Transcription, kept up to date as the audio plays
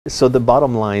So the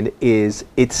bottom line is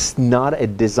it's not a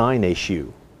design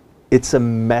issue. It's a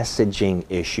messaging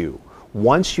issue.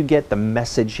 Once you get the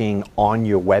messaging on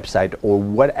your website or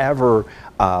whatever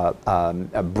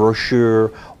a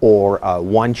brochure or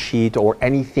one sheet or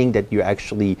anything that you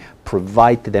actually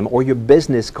provide to them, or your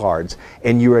business cards,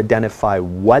 and you identify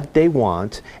what they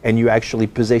want and you actually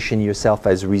position yourself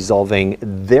as resolving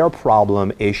their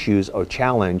problem, issues, or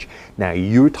challenge, now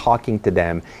you're talking to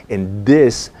them, and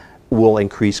this will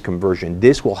increase conversion.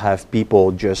 This will have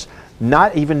people just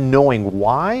not even knowing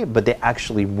why, but they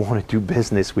actually want to do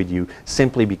business with you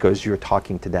simply because you're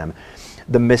talking to them.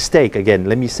 The mistake, again,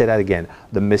 let me say that again,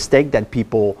 the mistake that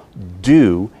people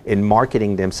do in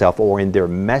marketing themselves or in their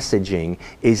messaging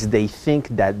is they think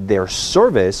that their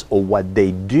service or what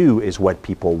they do is what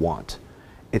people want.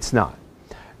 It's not.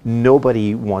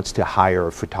 Nobody wants to hire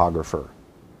a photographer.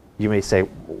 You may say,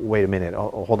 wait a minute,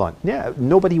 hold on. Yeah,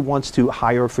 nobody wants to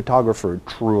hire a photographer,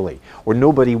 truly. Or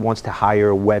nobody wants to hire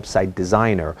a website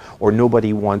designer. Or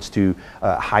nobody wants to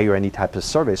hire any type of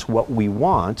service. What we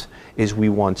want is we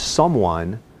want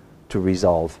someone to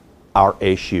resolve our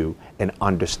issue and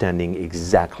understanding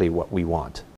exactly what we want.